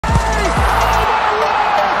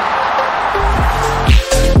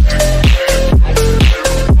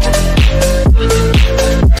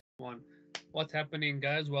What's happening,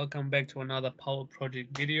 guys? Welcome back to another Power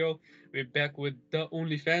Project video. We're back with the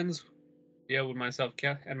OnlyFans. Here with myself,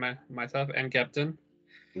 myself and Captain.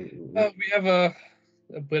 We have a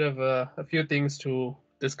bit of a few things to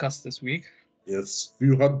discuss this week. Yes,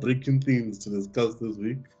 few heartbreaking things to discuss this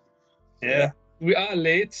week. Yeah, we are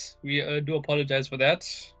late. We do apologize for that.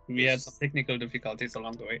 We had Yes. some technical difficulties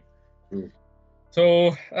along the way. Mm.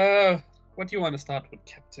 So, what do you want to start with,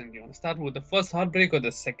 Captain? Do you want to start with the first heartbreak or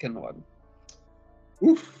the second one?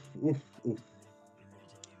 Oof. But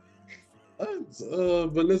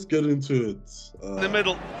let's get into it. In the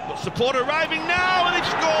middle, got support arriving now, and they've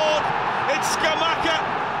scored. It's Skamaka.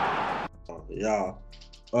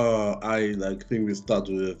 I think we start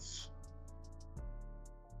with.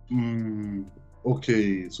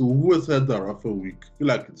 Okay, so who has had the rougher week? I feel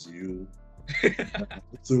like it's you.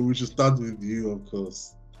 So we should start with you, of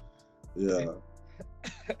course. Yeah.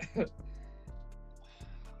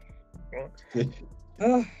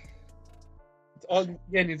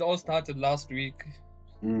 It all started last week.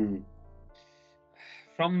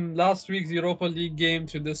 From last week's Europa League game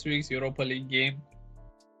to this week's Europa League game.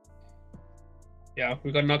 Yeah,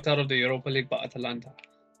 we got knocked out of the Europa League by Atalanta.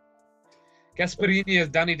 Gasperini has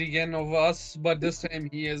done it again over us, but this time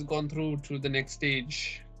he has gone through to the next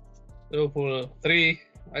stage. Liverpool 3.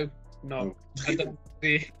 Atalanta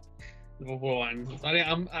 3. Liverpool 1. Sorry,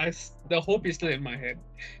 the hope is still in my head.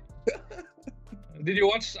 Did you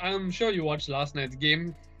watch? I'm sure you watched last night's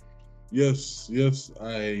game. Yes,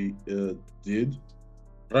 I did.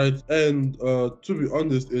 Right, and to be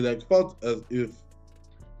honest, it felt as if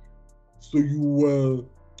you were.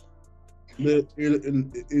 It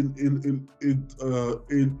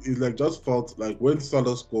just felt like when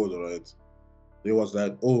Salah scored, right? It was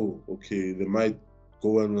like, oh, okay, they might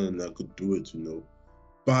go in and I could do it,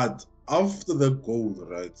 But after the goal,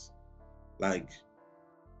 right? Like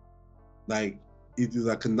it is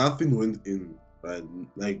like nothing went in, right?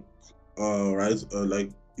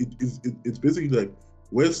 It's basically like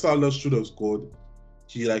where Salah should have scored,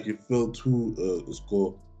 he failed to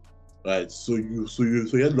score, right? So you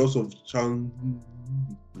had lots of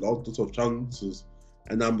chances,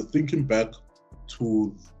 and I'm thinking back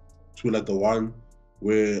to like the one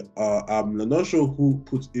where I'm not sure who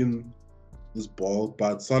put in this ball,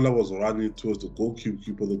 but Salah was running towards the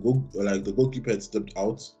goalkeeper. The goalkeeper had stepped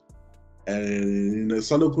out. And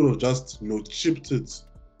Salah could have just chipped it,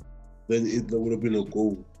 then it would have been a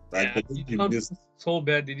goal. Right? Yeah, he missed so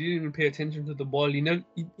bad. He didn't even pay attention to the ball. He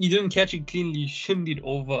didn't catch it cleanly. He shinned it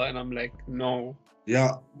over, and I'm like, no.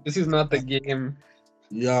 Yeah. This is not the game.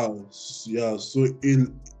 Yeah. So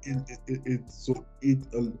it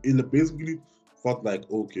basically felt like,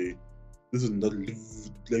 okay, this is not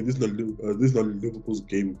Liverpool's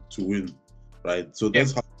game to win, right? So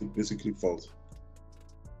that's how it basically felt.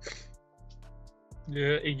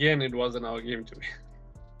 Yeah, again, it wasn't our game to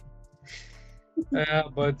win.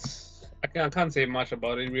 But I can't say much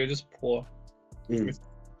about it. We were just poor. It's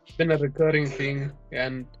been a recurring thing,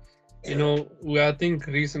 and I think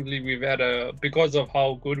recently we've had because of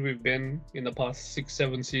how good we've been in the past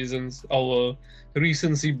 6-7 seasons, our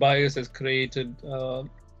recency bias has created a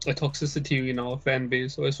toxicity in our fan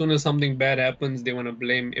base. So as soon as something bad happens, they want to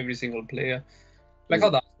blame every single player, like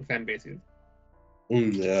how the Arsenal fan base is.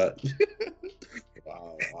 Yeah.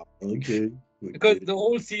 Wow. Okay. Because the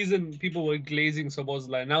whole season people were glazing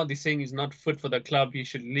Szoboszlai. Now they're saying he's not fit for the club. He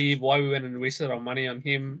should leave. Why we went and wasted our money on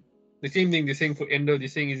him? The same thing they're saying for Endo. They're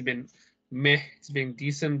saying he's been meh. He's been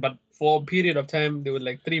decent, but for a period of time, they were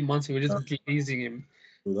like 3 months. We were just glazing him.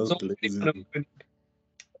 The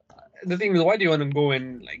thing is, why do you want to go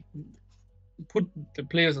and put the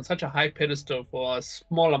players on such a high pedestal for a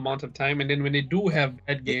small amount of time, and then when they do have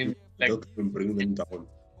bad games, bring them down.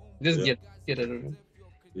 Just get rid of them.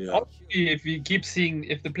 Yeah. Obviously, if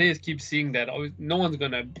the players keep seeing that, no one's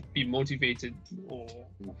gonna be motivated.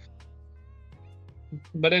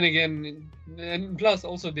 But then again, and plus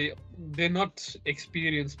also they're not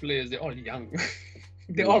experienced players. They're all young.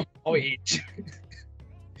 They're all our age.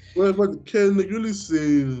 Well, but can you really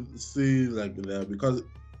say like that because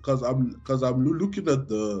I'm looking at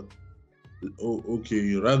the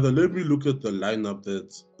rather let me look at the lineup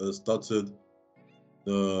that started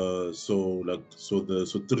the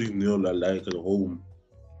 3-0 like at home,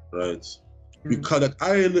 right?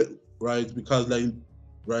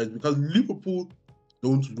 Because Liverpool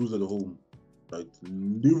don't lose at home, right?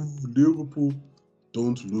 Liverpool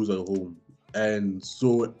don't lose at home, and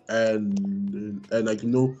so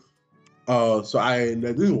so I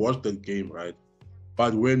didn't watch the game, right?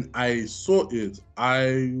 But when I saw it,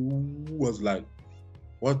 I was like,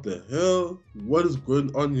 what the hell? What is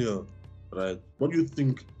going on here? Right? What do you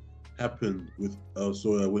think happened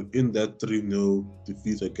within that 3-0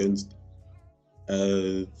 defeat against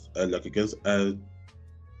against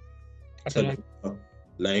Atalanta.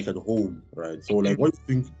 like at home, right? So like, what do you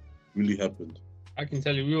think really happened? I can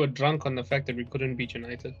tell you, we were drunk on the fact that we couldn't beat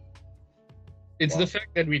United. It's Wow. the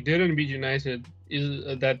fact that we didn't beat United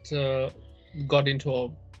that got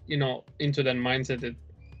into into that mindset that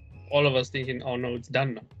all of us thinking, oh no, it's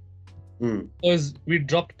done now. Because we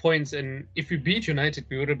dropped points, and if we beat United,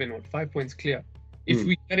 we would have been 5 points clear. If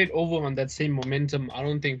we carried over on that same momentum, I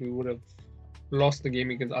don't think we would have lost the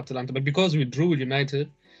game against Atalanta. But because we drew with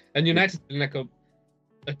United, and United is like a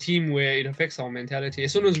team where it affects our mentality.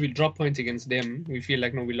 As soon as we drop points against them, we feel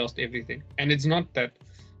like, no, we lost everything. And it's not that.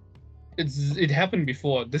 It happened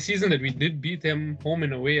before. The season that we did beat them home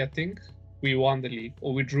and away, I think we won the league,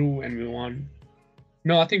 or we drew and we won.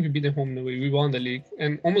 No, I think we beat them home and away. We won the league.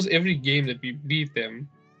 And almost every game that we beat them,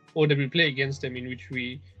 or that we play against them, in which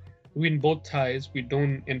we win both ties, we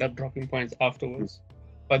don't end up dropping points afterwards.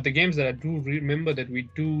 But the games that I do remember that we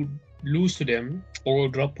do lose to them or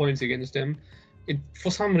drop points against them, it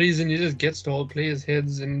for some reason it just gets to all players'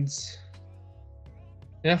 heads, and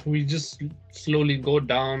we just slowly go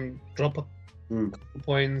down, drop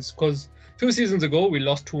points. Because 2 seasons ago we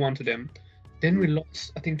lost 2-1 to them, then we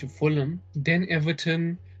lost, I think, to Fulham, then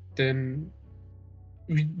Everton, then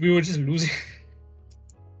we were just losing.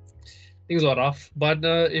 Things were rough, but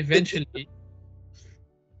eventually,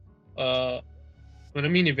 when I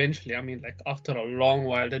mean eventually, I mean like after a long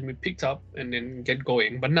while, then we picked up and then get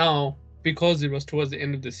going. But now, because it was towards the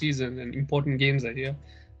end of the season and important games are here,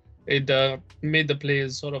 it made the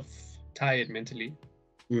players sort of tired mentally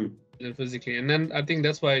and physically. And then I think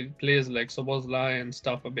that's why players like Szoboszlai and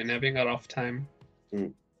stuff have been having a rough time.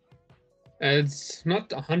 And it's not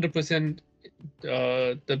 100%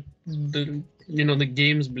 the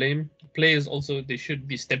game's blame. Players also, they should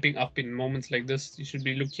be stepping up in moments like this. You should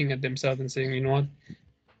be looking at themselves and saying, you know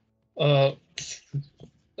what,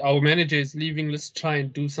 our manager is leaving, let's try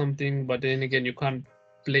and do something. But then again, you can't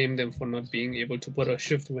blame them for not being able to put a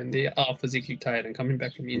shift when they are physically tired and coming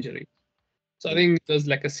back from injury. So I think there's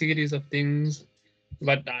like a series of things,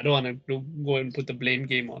 but I don't want to go and put the blame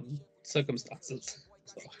game on circumstances.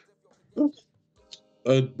 So.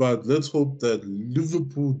 But let's hope that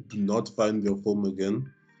Liverpool do not find their form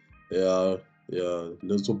again. Yeah.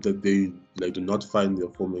 Let's hope that they do not find their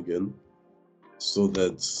form again, so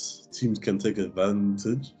that teams can take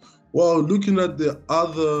advantage. Well, looking at the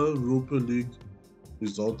other Europa League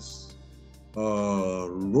results,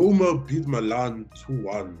 Roma beat Milan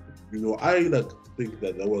 2-1. I think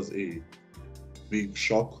that was a big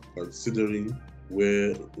shock, considering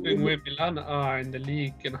where Milan are in the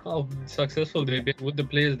league and how successful they've been with the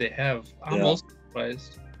players they have. I'm also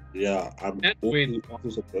surprised. Yeah, I'm also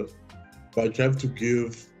surprised. But I have to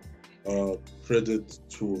give credit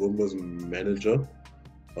to Roma's manager.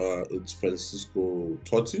 It's Francesco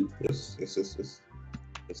Totti. Yes.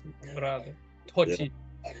 Brother, Totti.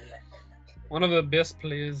 Yeah. One of the best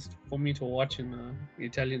players for me to watch in the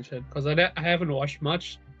Italian shirt, because I haven't watched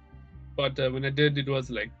much, but when I did, it was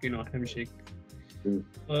like, handshake. El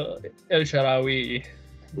Shaarawy,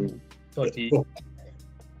 Totti.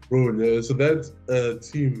 Bro, so that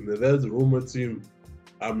Roma team,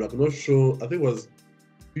 I'm not sure. I think it was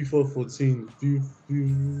FIFA 14,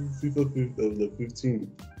 FIFA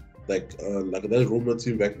 15, like that Roma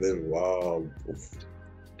team back then. Wow.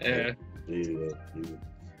 Yeah.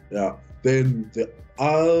 Then the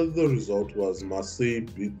other result was Marseille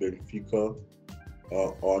beat Benfica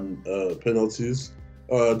on penalties.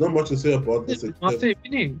 Not much to say about this. Marseille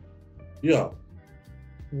winning. Yeah.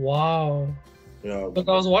 Wow. Yeah. But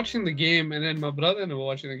I was watching the game, and then my brother and I were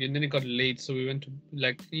watching the game. Then it got late, so he went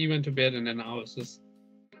to bed, and then I was just.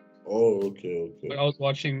 Oh, okay. But I was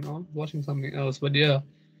watching something else, but yeah.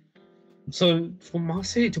 So for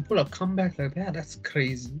Marseille to pull a comeback like that, that's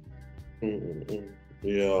crazy.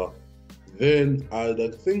 Yeah. Then I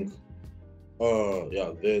think.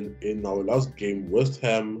 Then in our last game, West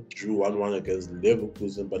Ham drew 1-1 against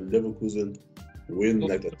Leverkusen, but Leverkusen win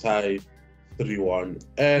the tie 3-1,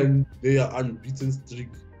 and their unbeaten streak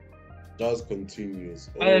just continues.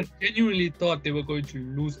 I genuinely thought they were going to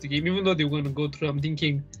lose the game, even though they were going to go through. I'm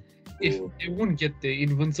thinking, if they won't get the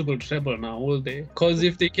invincible treble now, will they? Because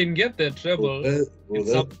if they can get the treble, that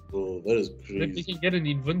is crazy. If they can get an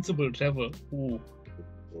invincible treble, that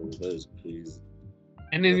is crazy.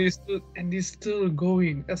 And then he's still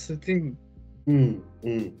going. That's the thing.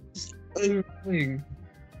 Still going.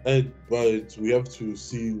 But we have to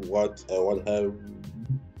see what happens.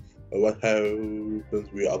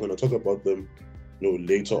 We are going to talk about them,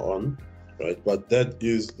 later on, right? But that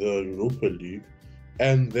is the Europa League,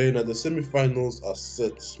 And then at the semi-finals are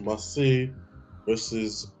set: Marseille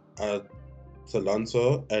versus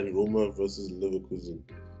Atalanta and Roma versus Leverkusen.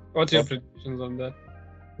 What's your predictions on that?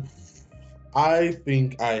 I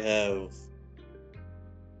think I have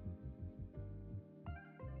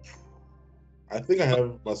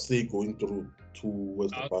Marseille going through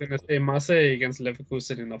towards the I was final. gonna say Marseille against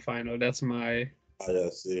Leverkusen in the final. That's my. Yeah,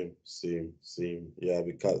 same. Yeah,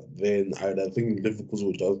 because then I think Leverkusen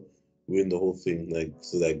will just win the whole thing.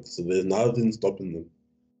 So there's nothing stopping them.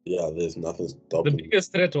 Yeah, there's nothing The stopping.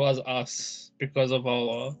 biggest threat was us because of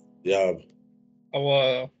our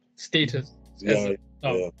status. Yeah.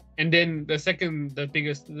 And then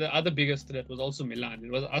the other biggest threat was also Milan.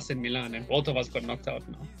 It was us and Milan, and both of us got knocked out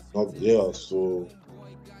now.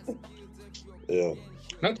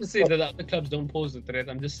 Not to say that the other clubs don't pose a threat.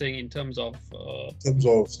 I'm just saying in terms of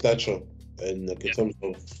stature and in terms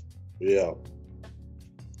of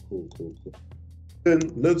Cool. Then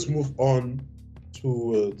let's move on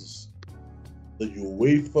towards the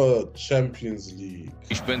UEFA Champions League.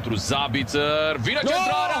 Pentru Zabitzer, vine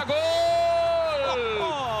centrarea, gol!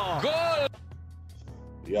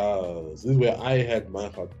 Yeah, this is where I had my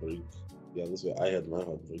heartbreak. Yeah.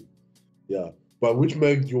 But which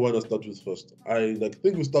match do you want to start with first? I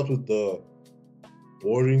think we start with the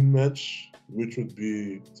boring match, which would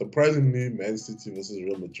be surprisingly Man City versus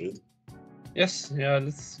Real Madrid. Yes, yeah,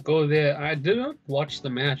 let's go there. I did not watch the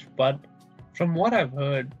match, but from what I've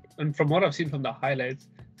heard and from what I've seen from the highlights,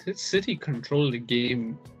 City controlled the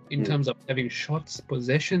game in terms of having shots,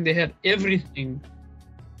 possession. They had everything.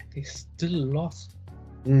 They still lost.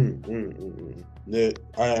 Yeah,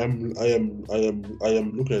 I am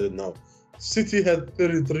looking at it now. City had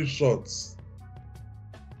 33 shots.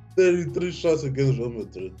 33 shots against Real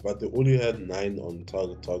Madrid, but they only had 9 on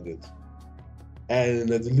target. And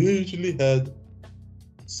they literally had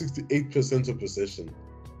 68% of possession.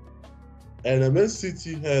 And Man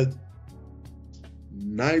City had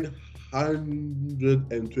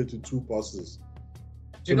 922 passes.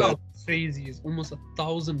 You know how crazy is almost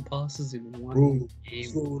 1,000 passes in one game.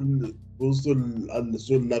 So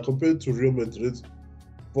compared to Real Madrid,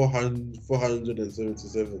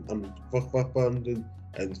 477.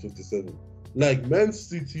 557. Like Man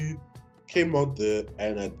City came out there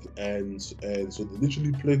and so they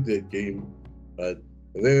literally played their game, right?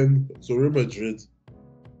 And then so Real Madrid,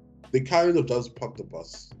 they kind of just parked the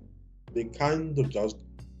bus. They kind of just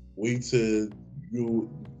waited.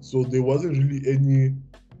 So there wasn't really any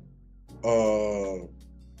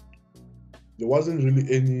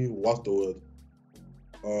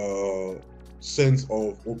sense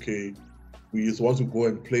of, okay, we just want to go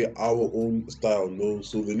and play our own style. No,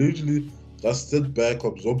 so they literally just sit back,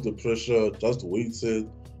 absorb the pressure, just waited.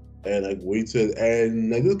 And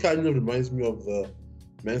this kind of reminds me of the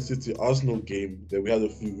Man City Arsenal game that we had a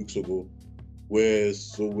few weeks ago, where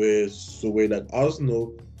like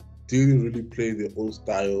Arsenal didn't really play their own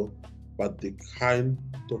style, but they kind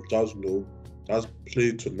of just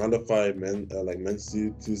played to nullify Man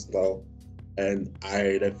City style. And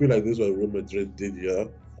I feel like this is what Real Madrid did here,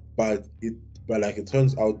 but it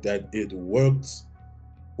turns out that it worked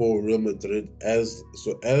for Real Madrid as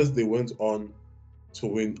they went on to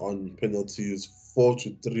win on penalties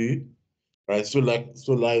 4-3, right? So compared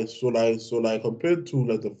to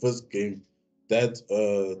like the first game, that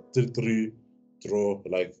 3-3 draw,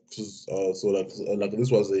 this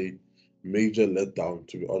was a major letdown,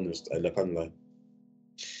 to be honest. I can't lie.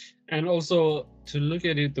 And also to look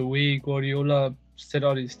at it the way Guardiola set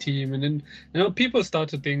out his team, and then people start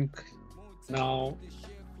to think now,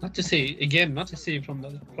 not to say from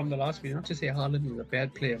the last week, not to say Haaland is a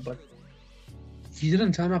bad player, but he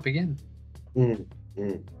didn't turn up again. And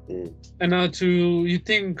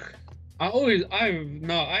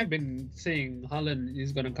now I've been saying Haaland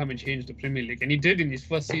is gonna come and change the Premier League, and he did in his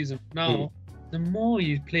first season. Now, the more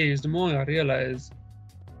he plays, the more I realize,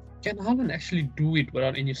 can Haaland actually do it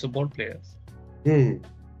without any support players?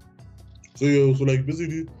 So you're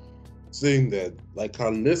basically saying that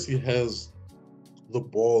unless he has the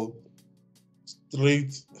ball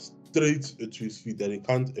straight to his feet, that he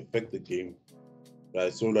can't affect the game,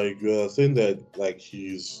 right? So you're saying that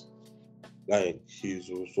he's his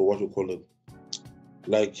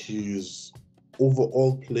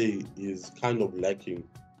overall play is kind of lacking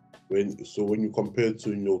when you compare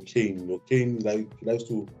to Kane. Kane likes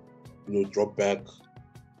to drop back,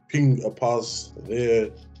 ping a pass there,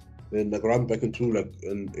 then run back into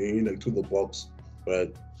to the box,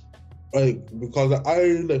 right? Because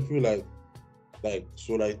I feel like the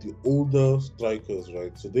older strikers,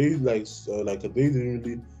 right? So they they didn't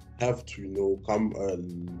really have to come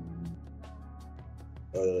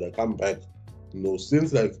back You know,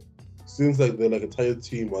 since the entire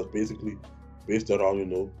team was basically based around, you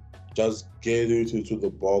know, just get it into the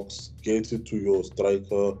box, get it to your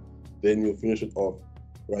striker, then you finish it off,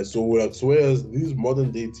 right? So whereas these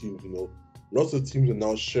modern day teams, you know, lots of teams are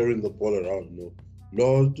now sharing the ball around, you know,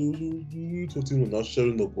 lots of teams are now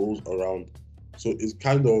sharing the goals around. So it's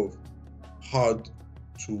kind of hard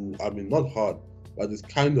to, I mean, not hard, but it's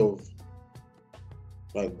kind of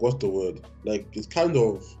like, what's the word? Like, it's kind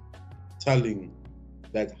of telling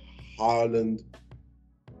that Haaland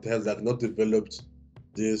has like not developed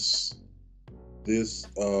this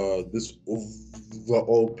overall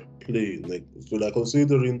play. Like, so like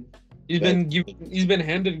considering he's been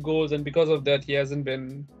handed goals, and because of that he hasn't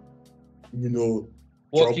been, you know,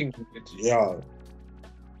 working with it. Yeah.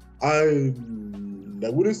 I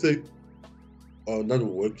wouldn't say not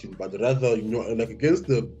working, but rather, you know, like against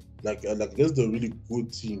the really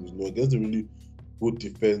good teams, you know, against the really good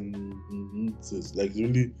defenses, like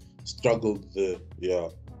really struggled there. Yeah.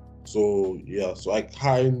 So I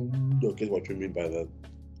kind of get what you mean by that.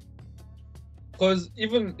 Because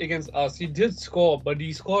even against us, he did score, but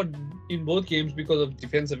he scored in both games because of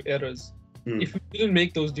defensive errors. If we didn't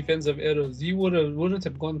make those defensive errors, he wouldn't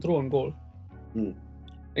have gone through on goal.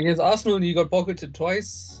 Against Arsenal, he got pocketed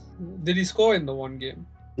twice. Did he score in the one game?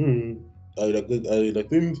 I think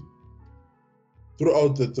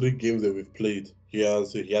throughout the 3 games that we've played, he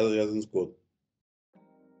hasn't scored.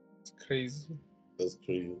 It's crazy. That's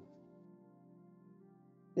crazy.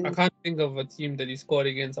 I can't think of a team that he scored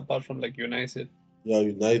against apart from like United. Yeah,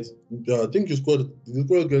 United. Yeah, I think he scored. Did he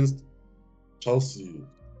score against Chelsea?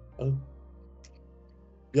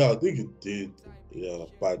 Yeah, I think he did. Yeah,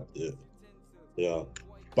 but yeah.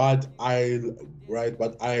 But I think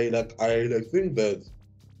that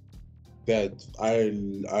I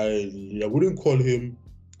wouldn't call him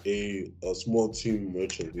a small team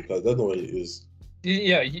merchant, because that's not what he is.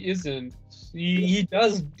 Yeah, he isn't. He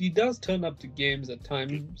does turn up to games at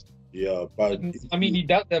times. Yeah, but I mean, he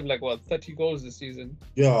does have like 30 goals this season.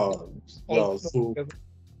 Yeah. So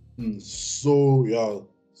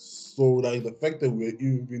like the fact that we're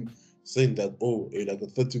even saying that like a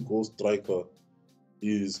 30 goal striker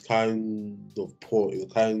is kind of poor.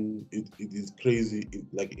 It is crazy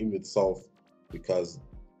in itself, because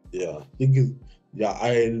I think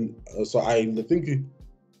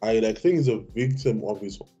he's a victim of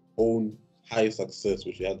his own high success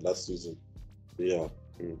which he had last season. Yeah.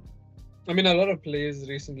 I mean, a lot of players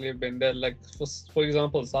recently have been there. Like for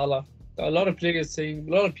example, Salah. A lot of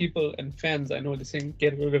people and fans I know, they're saying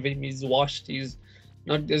get rid of him. He's washed. He's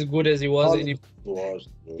not as good as he was.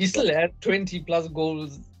 He still had 20 plus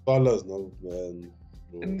goals. Salah's not, man.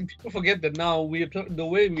 And people forget that now the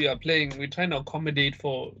way we are playing, we're trying to accommodate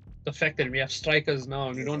for the fact that we have strikers now,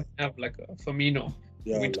 and we don't have like a Firmino.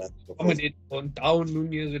 Yeah, we accommodate for Darwin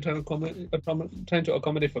Nunez. We're trying to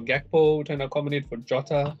accommodate for Gakpo. We're trying to accommodate for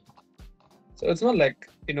Jota. So it's not like,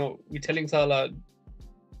 you know, we're telling Salah,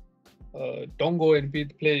 don't go and be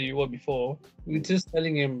the player you were before. We're just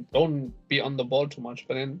telling him don't be on the ball too much.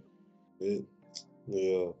 But then,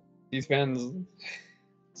 these fans.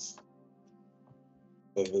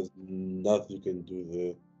 There's nothing you can do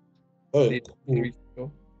there. Alright,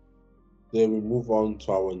 cool. Then we move on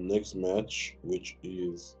to our next match, which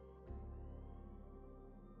is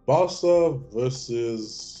Barca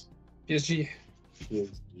versus PSG.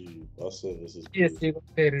 Barca versus PSG got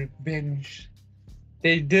their revenge.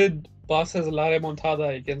 They did Barca's La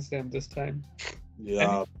Remontada against them this time.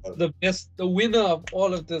 Yeah. The winner of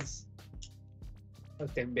all of this was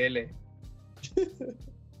Dembele.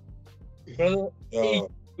 Brother,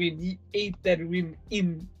 he ate that win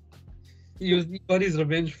in. He got his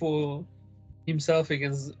revenge for himself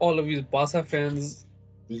against all of his Barca fans.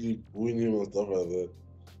 Really win him and stuff like that.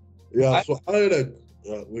 Yeah, so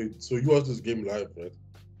you watched this game live, right?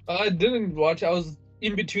 I didn't watch. I was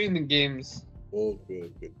in between the games.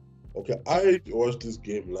 Okay, I watched this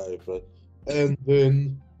game live, right? And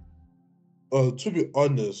then, to be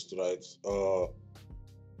honest, right,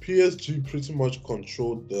 PSG pretty much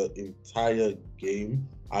controlled the entire game.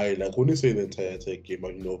 I wouldn't say the entire game,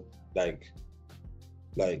 but you know, like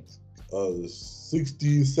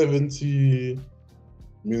 60, 70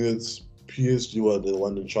 minutes PSG were the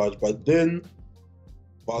one in charge, but then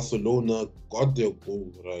Barcelona got their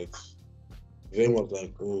goal, right? Then was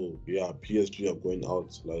like, oh yeah, PSG are going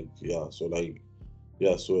out, so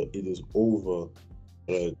it is over,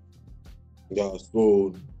 right? Yeah,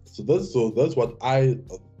 so that's what I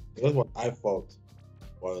thought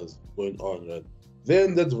was going on, right?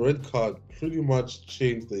 Then that red card pretty much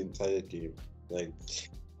changed the entire game.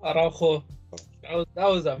 Araujo. That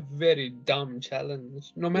was a very dumb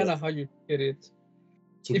challenge. No matter how you get it.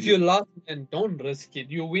 So If you're last man, don't risk it.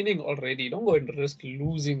 You're winning already. Don't go and risk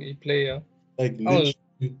losing a player. like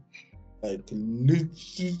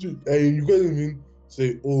literally, and you can't even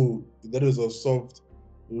say, "Oh, that is a soft."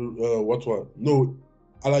 What one? No,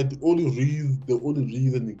 I like the only reason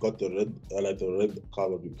he got the red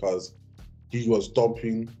color because he was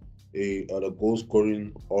stopping a goal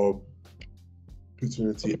scoring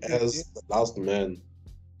opportunity as the last man,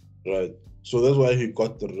 right? So that's why he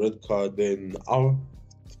got the red card. Then after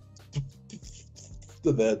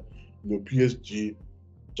that, PSG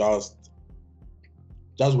just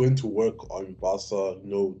went to work on Barca.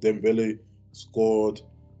 Dembele scored.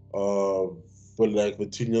 But like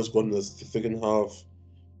Vitinha scored in the second half.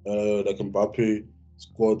 Like Mbappe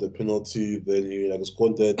scored the penalty. Then he like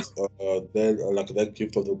scored that. Then like that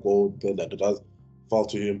gift of the goal. Then like it just fell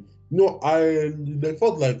to him. I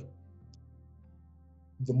felt like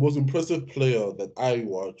the most impressive player that I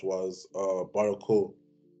watched was Barako,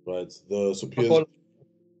 right? The PSG.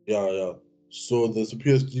 Yeah. So the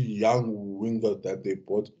PSG young winger that they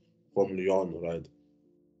bought from Lyon, right?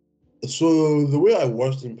 So the way I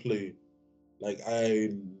watched him play, I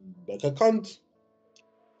can't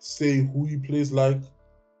say who he plays like,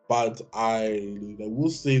 but I will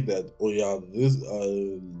say that this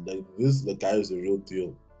the guy is a real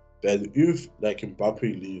deal. That if like Mbappe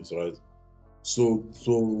leaves, right? So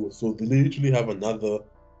they literally have another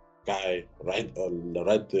guy right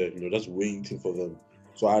there, just waiting for them.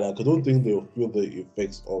 So I don't think they'll feel the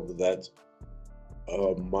effects of that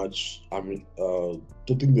much. I mean, don't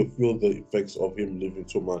think they feel the effects of him leaving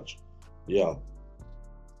too much. Yeah,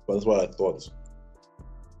 but that's what I thought.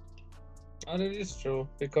 And it is true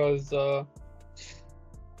because the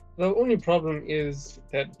only problem is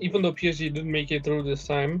that even though PSG didn't make it through this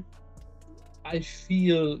time, I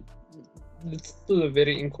feel it's still a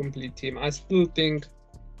very incomplete team. I still think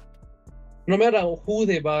no matter who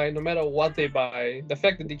they buy, no matter what they buy, the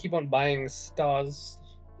fact that they keep on buying stars,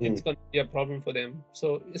 it's going to be a problem for them.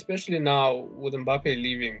 So especially now with Mbappe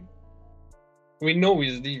leaving, we know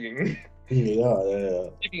he's leaving. Yeah.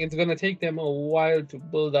 It's going to take them a while to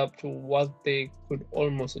build up to what they could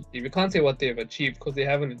almost achieve. You can't say what they've achieved because they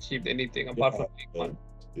haven't achieved anything apart from League One.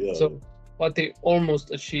 Yeah. So what they almost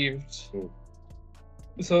achieved.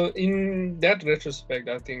 So in that retrospect,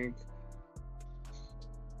 I think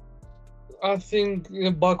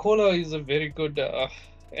Barcola is a very good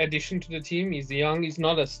addition to the team. He's young. He's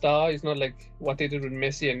not a star. He's not like what they did with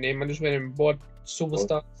Messi and Neymar. Just went and bought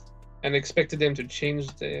superstars and expected them to change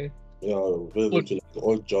their. To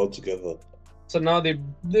all gel together. So now they're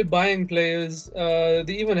buying players. They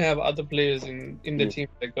even have other players in the team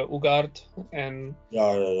like Ugarte and.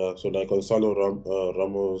 Yeah. So like Gonzalo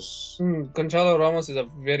Ramos. Gonzalo Ramos is a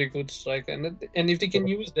very good striker, and if they can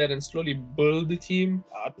use that and slowly build the team,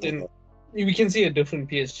 then. We can see a different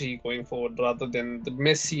PSG going forward rather than the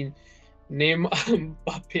Messi, Neymar,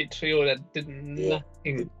 Mbappe trio that did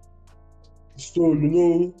nothing. So in a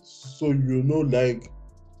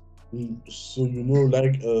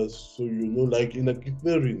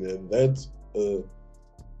theory,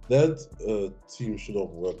 that team should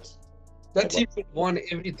have worked. That team should have won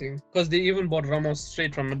everything because they even bought Ramos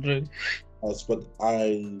straight from Madrid. But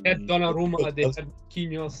They had Donnarumma, they had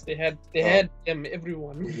Quinhos, they had them,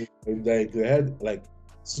 everyone. They had like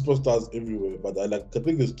superstars everywhere, but I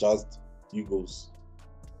think it's just egos.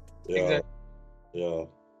 Yeah. Exactly. Yeah.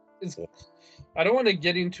 I don't want to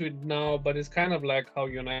get into it now, but it's kind of like how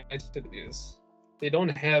United is. They don't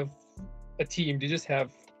have a team; they just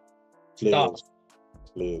have players.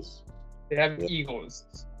 They have egos.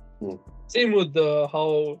 Same with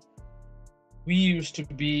how we used to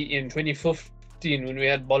be in 2015 when we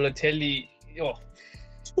had Balotelli.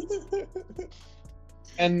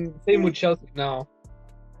 And same with Chelsea now.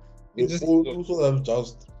 They also have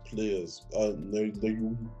just players. So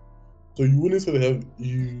you wouldn't say they have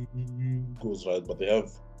egos, right? But they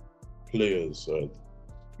have players, right?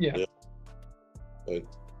 Yeah. Right.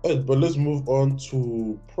 But let's move on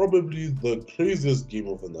to probably the craziest game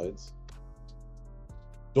of the night.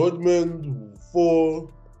 Dortmund 4,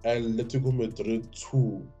 Atletico Madrid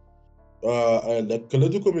 2.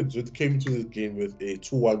 Atletico Madrid came to the game with a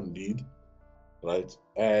 2-1 lead, right?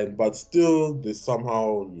 But still they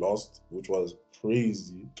somehow lost, which was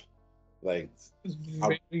crazy. It was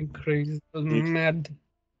very crazy. It was mad.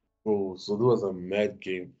 Oh, so it was a mad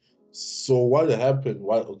game. So what happened?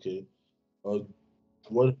 What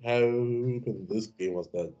happened in this game was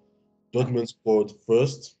that Dortmund scored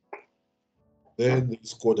first, then they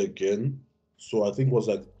scored again. So I think it was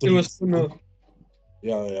like 3. It was 2-0.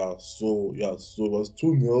 Yeah. So it was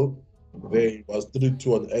 2-0. Then it was 3-2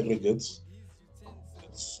 on aggregates.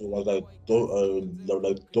 So it was like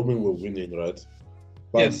Dortmund were winning, right?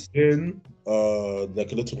 But Yes. then like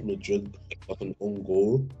Atletico Madrid got an own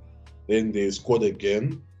goal. Then they scored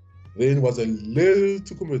again. Then it was a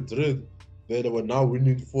Atletico Madrid. Then they were now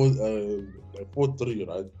winning 4-3,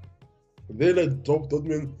 right? Then like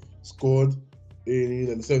Dortmund scored in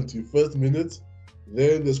the 71st minute.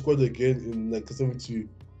 Then they scored again in like the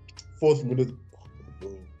 74th minute.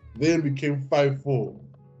 Bro. Then it became 5-4.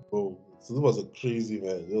 Bro. So this was a crazy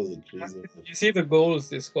man. It was a crazy man. You see the goals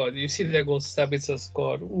they scored. You see the goals Sabitzer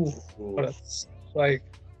scored. Ooh, what a strike.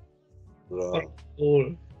 What a Bro.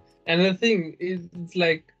 goal. And the thing is, it's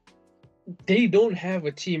like they don't have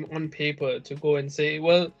a team on paper to go and say,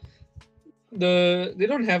 well, they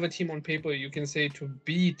don't have a team on paper you can say to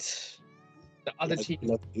beat the other team.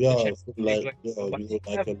 Yeah, so League, like yeah, but you know,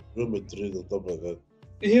 like a Real Madrid and stuff like that.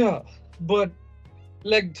 yeah, but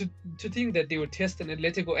like to think that they would test an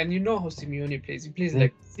Atletico, and you know how Simeone plays. He plays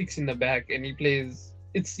like 6 in the back, and he plays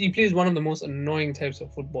one of the most annoying types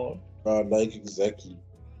of football. Like exactly.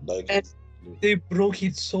 Like And exactly. they broke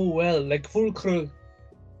it so well. Like Fulcro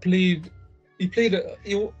played, he played. I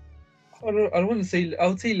don't want to say. I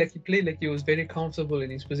would say like he played like he was very comfortable in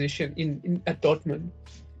his position in at Dortmund,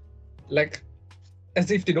 like as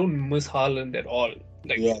if they don't miss Haaland at all.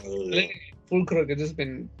 Like Yeah. Fulcro has just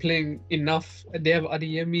been playing enough. They have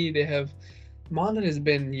Adeyemi, they have Marlon has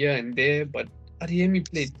been here and there, but Adeyemi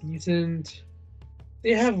played decent.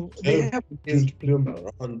 They have Just them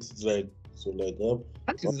around like so like them.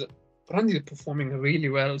 Brandt is performing really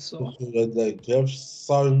well. So Like they have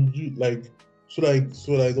sound like so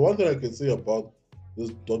the one thing I can say about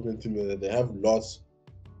this Dortmund team is that they have lots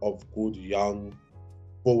of good young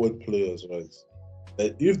forward players, right?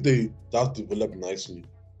 That if they just develop nicely,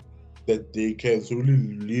 that they can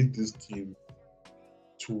really lead this team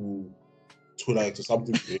to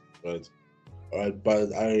something big, right? Alright,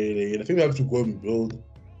 but I think they have to go and build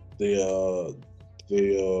their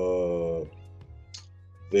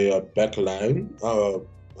their back line. I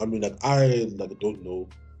mean, like I don't know,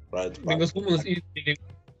 right? But because almost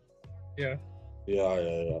yeah.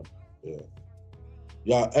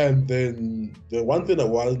 Yeah. And then the one thing I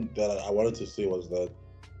wanted to say was that,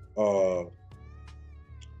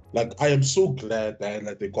 like I am so glad that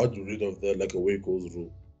like they got rid of the like away goals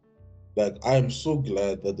rule. Like I am so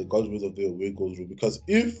glad that they got rid of the away goals rule because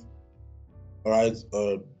if right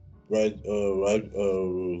because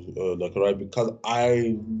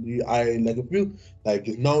I like I feel like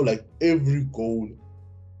it's now like every goal.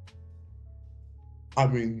 I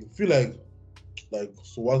mean, feel like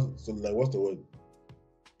what's the word?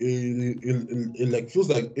 It like feels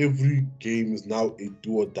like every game is now a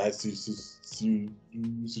do or die situation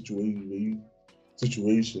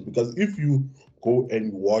because if you go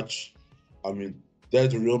and watch, I mean,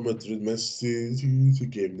 that Real Madrid Man City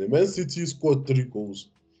game, the Man City scored 3 goals.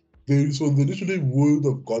 They literally would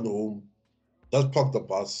have gone home, just parked the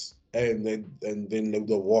bus, and then like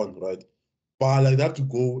they won, right? But like they have to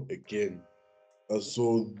go again,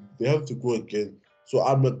 so they have to go again. So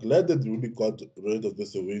I'm glad that they really got rid of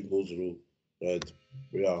this away goals rule, right?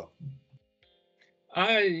 Yeah.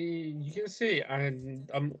 You can say I'm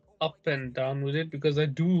up and down with it because I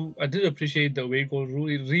did appreciate the away goal rule.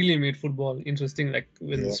 It really made football interesting. Like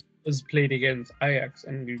when Yeah. Spurs played against Ajax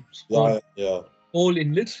and we scored Yeah. goal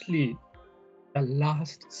in literally the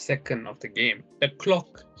last second of the game. The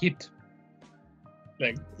clock hit.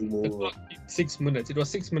 Like the clock hit 6 minutes. It was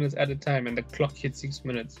 6 minutes at a time, and the clock hit 6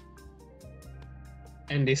 minutes.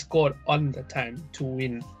 And they scored on the time to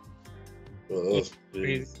win. It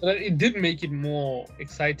did make it more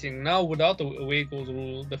exciting. Now, without the away goals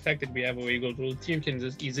rule, the fact that we have away goals rule, team can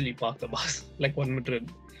just easily park the bus like one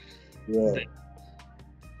Madrid. Yeah.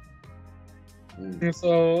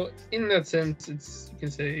 So, in that sense, you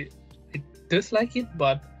can say I dislike it,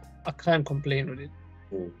 but I can't complain with it.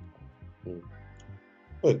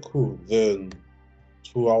 Okay, cool. Then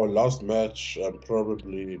to our last match, and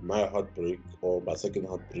probably my heartbreak or my second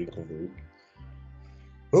heartbreak of the week.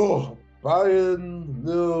 Oh, Bayern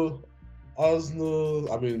 0,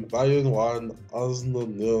 Arsenal. I mean, Bayern 1,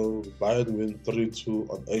 Arsenal 0. Bayern win 3-2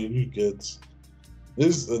 on aggregate.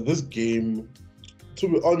 This game, to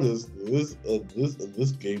be honest, this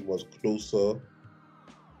game was closer.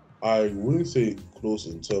 I wouldn't say close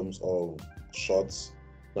in terms of shots.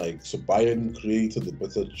 Like, so Bayern created the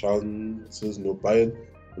better chances. No, Bayern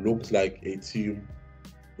looked like a team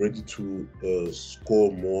ready to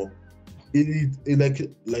score more. It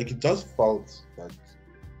just felt like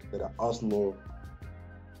that Arsenal.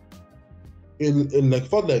 it like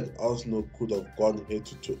felt like Arsenal could have gone head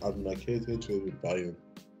to with Bayern,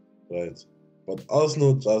 right? But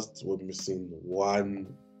Arsenal just were missing one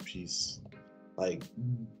piece, like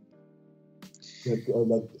that's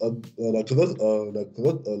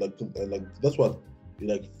what it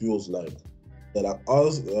like feels like. That like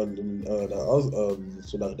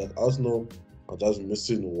Arsenal are just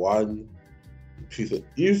missing one piece.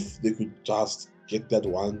 If they could just get that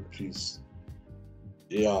one piece,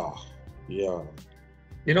 yeah. You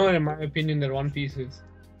know what, in my opinion, that one piece is?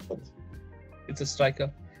 But, it's a striker.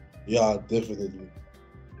 yeah, definitely.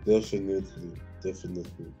 I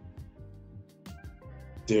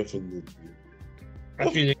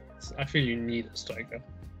feel you need a striker.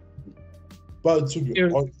 But to be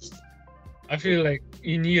honest, I feel like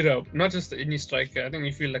you need not just any striker. I think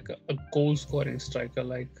you feel like a goal-scoring striker,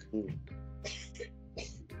 like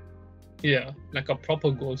yeah, like a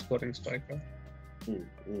proper goal-scoring striker.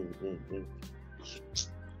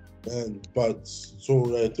 And but so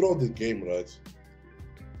throughout the game, right?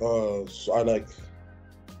 So I like.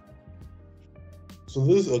 So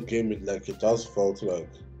this is a game. It just felt like.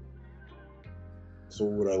 So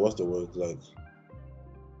what's the word like?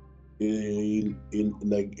 It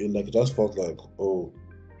just felt like, oh,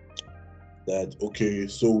 that okay,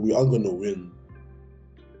 so we are gonna win.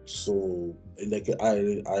 So I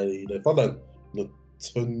felt like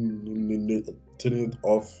turning it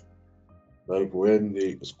off, like when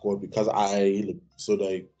they scored because I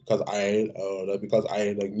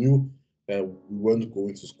knew that we weren't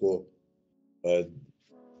going to score.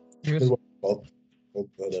 Yes.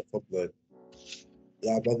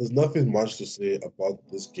 Yeah, but there's nothing much to say about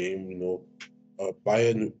this game.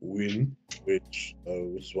 Bayern win, which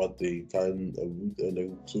is what they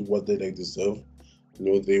what they deserve.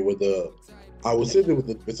 They were I would say they were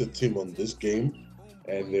the better team on this game,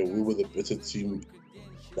 and then we were the better team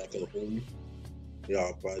back at home.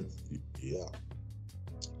 Yeah, but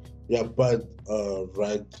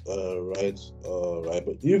right.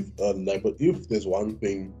 But if there's one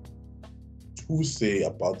thing to say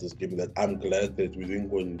about this game, that I'm glad that we didn't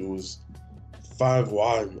go and lose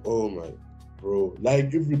 5-1. Oh my, bro!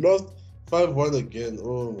 Like if we lost 5-1 again,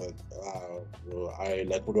 oh my god, bro! I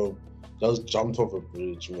would have just jumped off a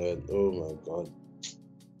bridge, man. Oh my god.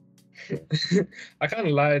 I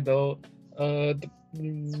can't lie though.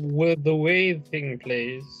 With the way thing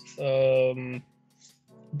plays,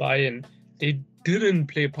 Bayern, they didn't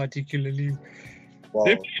play particularly. Wow.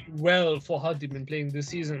 They played well for how they've been playing this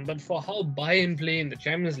season, but for how Bayern play in the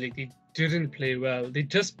Champions League, they didn't play well. I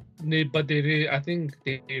think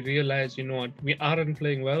they realized, you know what, we aren't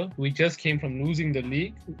playing well. We just came from losing the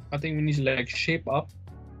league. I think we need to shape up,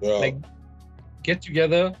 get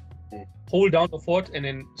together, hold down the fort, and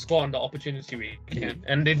then score on the opportunity we can.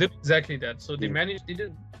 And they did exactly that. So their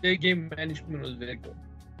game management was very good.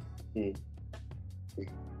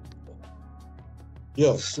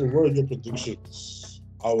 Yeah, so what are your predictions?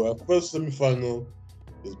 Our first semi-final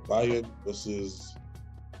is Bayern versus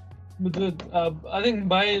Madrid. I think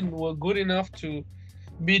Bayern were good enough to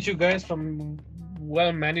beat you guys from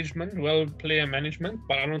well player management,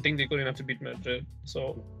 but I don't think they're good enough to beat Madrid.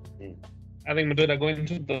 So I think Madrid are going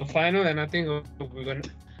to the final, and I think we're going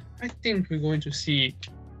to see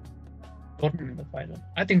Dortmund in the final.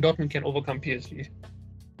 I think Dortmund can overcome PSG.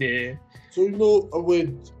 Yeah. So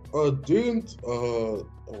didn't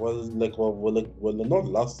not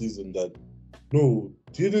last season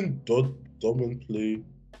didn't Dortmund play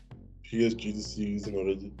PSG this season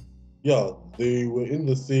already? Yeah, they were in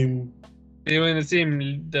the same. They were in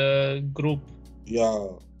the group.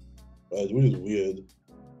 Yeah, right, which is weird.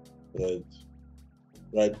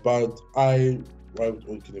 Right, but I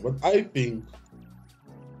think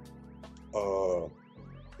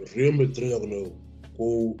Real Madrid are gonna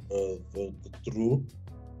go through.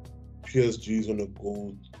 PSG is gonna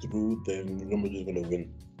go through, then Real Madrid is gonna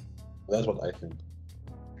win. That's what I think.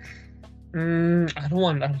 I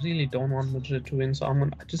really don't want Madrid to win, so I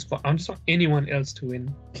just want anyone else to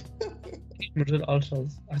win. I hate Madrid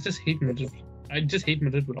Ultras. I just hate Madrid. I just hate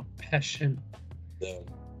Madrid with a passion. Yeah.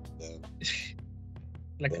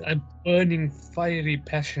 A burning, fiery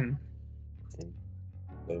passion.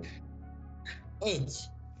 Right.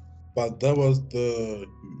 But that was the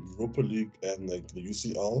Europa League and the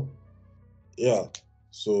UCL. Yeah.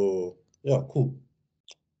 So yeah, cool.